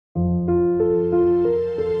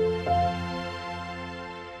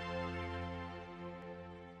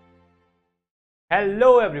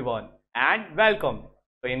Hello everyone and welcome.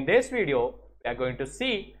 So in this video, we are going to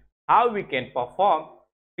see how we can perform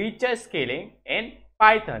feature scaling in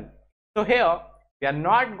Python. So here, we are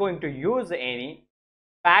not going to use any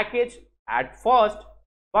package at first,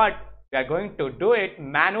 but we are going to do it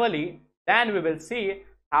manually. Then we will see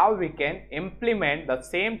how we can implement the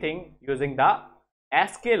same thing using the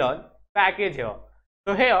Scalar package here.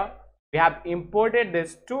 So here, we have imported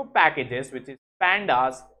these two packages, which is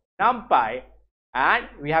pandas, numpy, and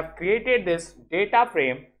we have created this data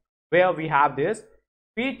frame where we have this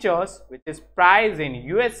features, which is price in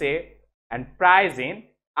USA and price in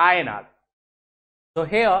INR. So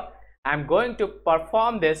here I am going to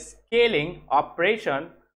perform this scaling operation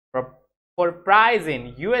for price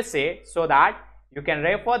in USA so that you can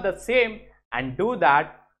refer the same and do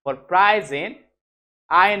that for price in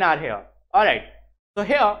INR here. Alright, so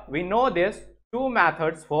here we know this two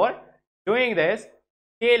methods for doing this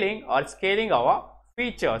scaling or scaling our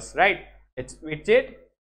features, right? It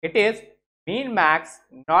is mean max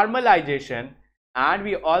normalization, and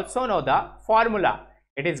we also know the formula.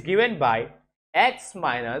 It is given by x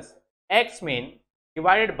minus x mean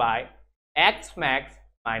divided by x max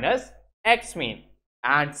minus x mean,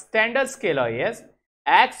 and standard scalar is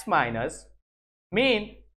x minus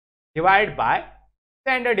mean divided by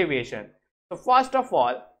standard deviation. So first of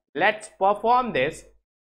all, let's perform this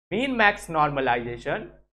mean max normalization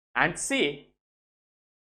and see.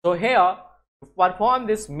 So here, to perform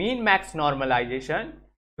this mean max normalization,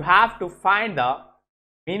 you have to find the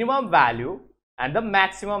minimum value and the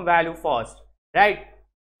maximum value first, right?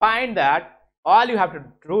 Find that. All you have to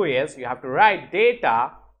do is you have to write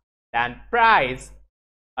data then price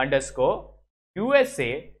underscore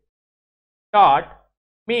USA dot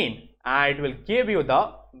mean, and it will give you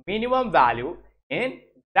the minimum value in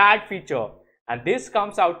that feature, and this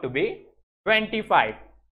comes out to be 25.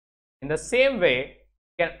 In the same way,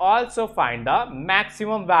 you can also find the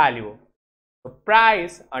maximum value. So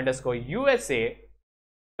price underscore USA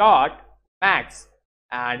dot max,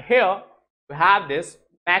 and here you have this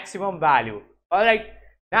maximum value. Alright,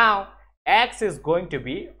 now x is going to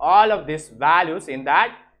be all of these values in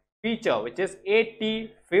that feature, which is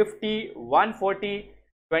 80, 50, 140,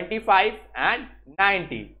 25 and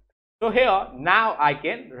 90. So here now I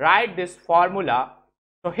can write this formula.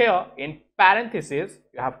 So here in parenthesis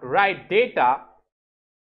you have to write data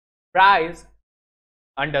price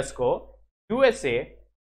underscore USA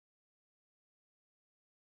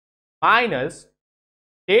minus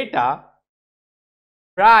data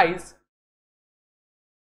price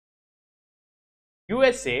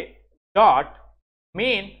USA dot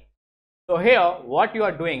mean. So here what you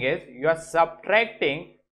are doing is you are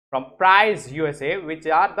subtracting from price USA, which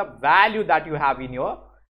are the value that you have in your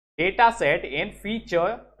data set in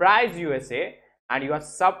feature price USA, and you are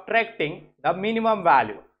subtracting the minimum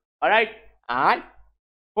value. Alright, and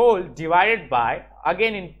whole divided by,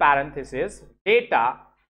 again in parenthesis, data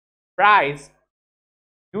price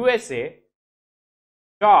USA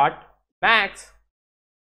dot max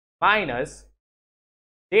minus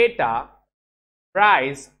data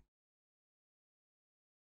price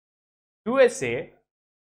USA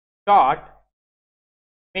dot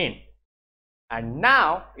mean. And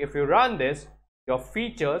now if you run this, your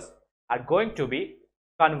features are going to be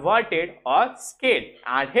converted or scaled,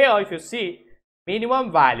 and here if you see,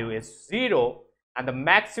 minimum value is 0 and the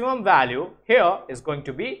maximum value here is going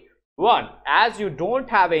to be 1, as you don't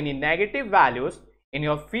have any negative values in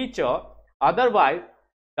your feature. Otherwise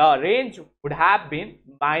the range would have been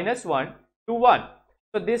 -1 to 1.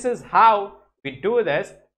 So this is how we do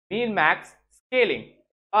this mean max scaling.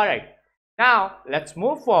 Alright, now let's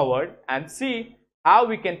move forward and see how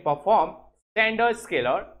we can perform standard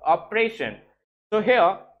scalar operation. So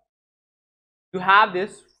here you have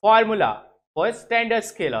this formula for standard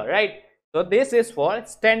scalar, right? So this is for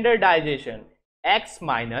standardization, x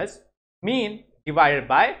minus mean divided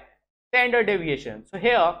by standard deviation. So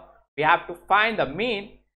here we have to find the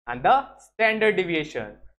mean and the standard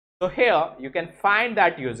deviation. So here you can find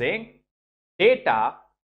that using data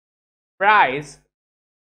price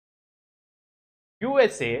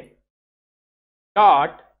USA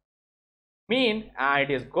dot mean, and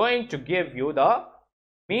it is going to give you the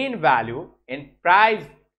mean value in price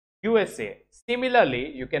USA.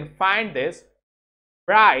 Similarly, you can find this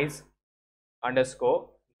price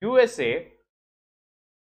underscore USA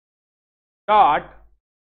dot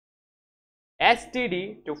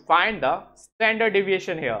STD to find the standard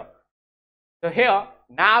deviation here. So here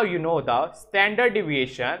now you know the standard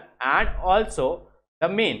deviation and also the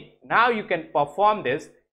mean. Now you can perform this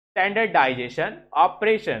standardization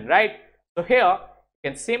operation, right? So here you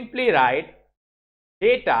can simply write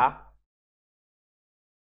data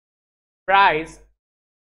price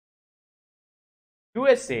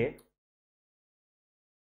USA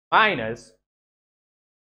minus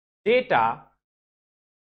data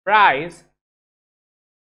price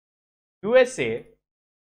USA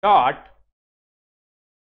dot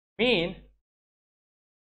mean,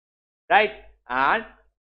 right? And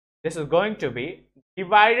this is going to be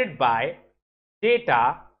divided by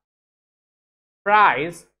data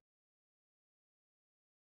price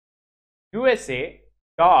USA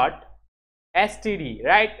dot std,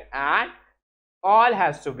 right? And all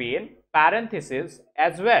has to be in parentheses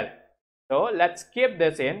as well. So let's keep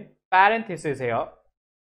this in parentheses here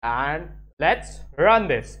and let's run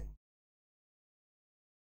this.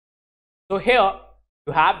 So here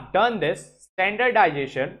you have done this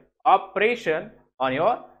standardization operation on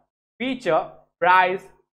your feature price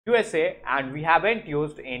USA, and we haven't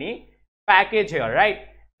used any package here, right?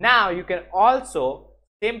 Now you can also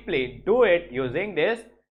simply do it using this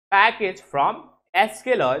package from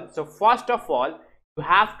Scalar. So first of all, you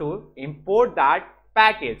have to import that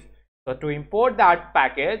package. So to import that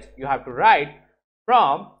package, you have to write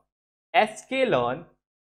from sklearn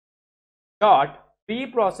dot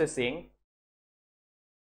preprocessing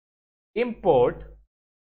import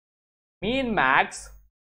mean max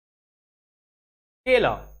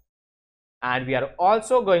scalar, and we are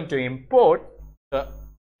also going to import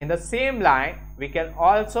in the same line we can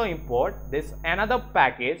also import this another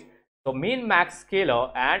package, so mean max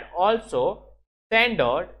scalar and also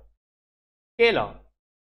standard scalar.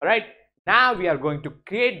 Alright, now we are going to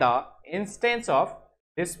create the instance of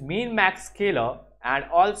this mean max scalar and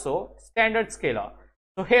also standard scalar.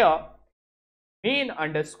 So here mean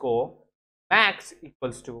underscore max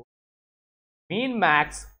equals to mean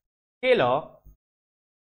max scalar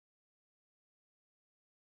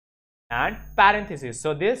and parenthesis.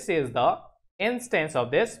 So this is the instance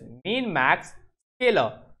of this mean max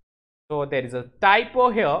scalar. So there is a typo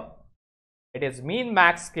here, it is mean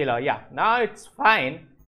max scalar. Yeah, now it's fine.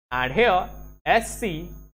 And here sc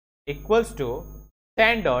equals to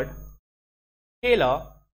standard scalar,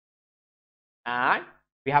 and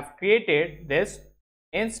we have created this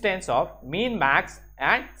instance of mean max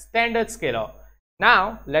and standard scalar.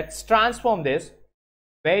 Now let's transform this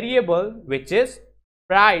variable which is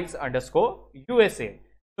price underscore USA.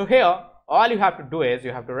 So here all you have to do is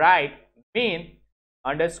you have to write mean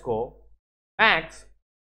underscore max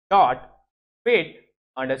dot fit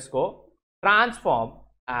underscore transform,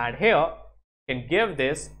 and here you can give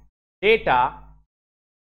this data,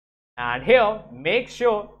 and here make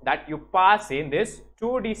sure that you pass in this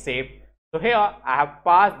 2D shape. So here I have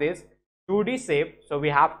passed this 2D shape, so we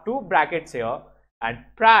have two brackets here, and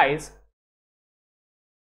price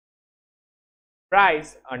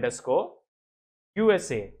underscore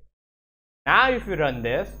USA. Now if you run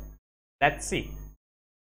this, let's see.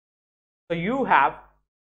 So you have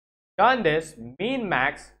done this mean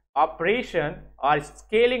max operation or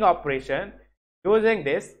scaling operation using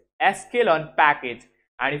this sklearn package,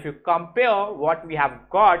 and if you compare what we have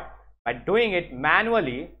got by doing it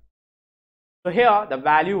manually, so here the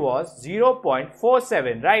value was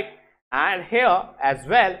 0.47, right? And here as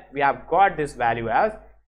well we have got this value as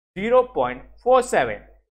 0.47.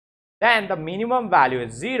 Then the minimum value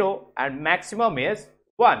is 0 and maximum is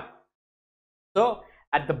 1. So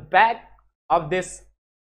at the back of this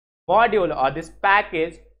module or this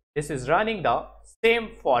package, this is running the same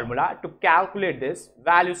formula to calculate this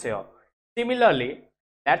values here. Similarly,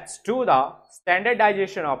 let's do the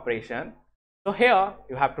standardization operation. So here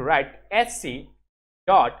you have to write sc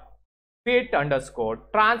dot fit underscore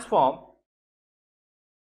transform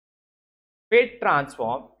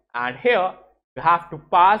and here you have to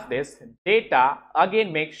pass this data.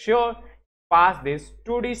 Again make sure pass this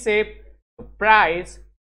 2D shape to price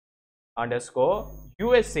underscore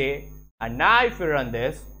USA, and now if you run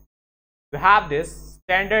this, you have this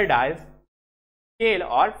standardized scale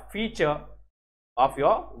or feature of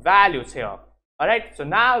your values here. Alright, so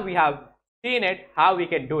now we have seen it how we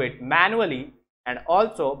can do it manually and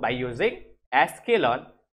also by using sklearn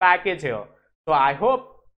package here. So I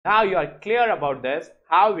hope now you are clear about this,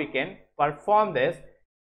 how we can perform this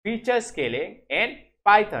feature scaling in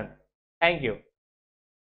Python. Thank you.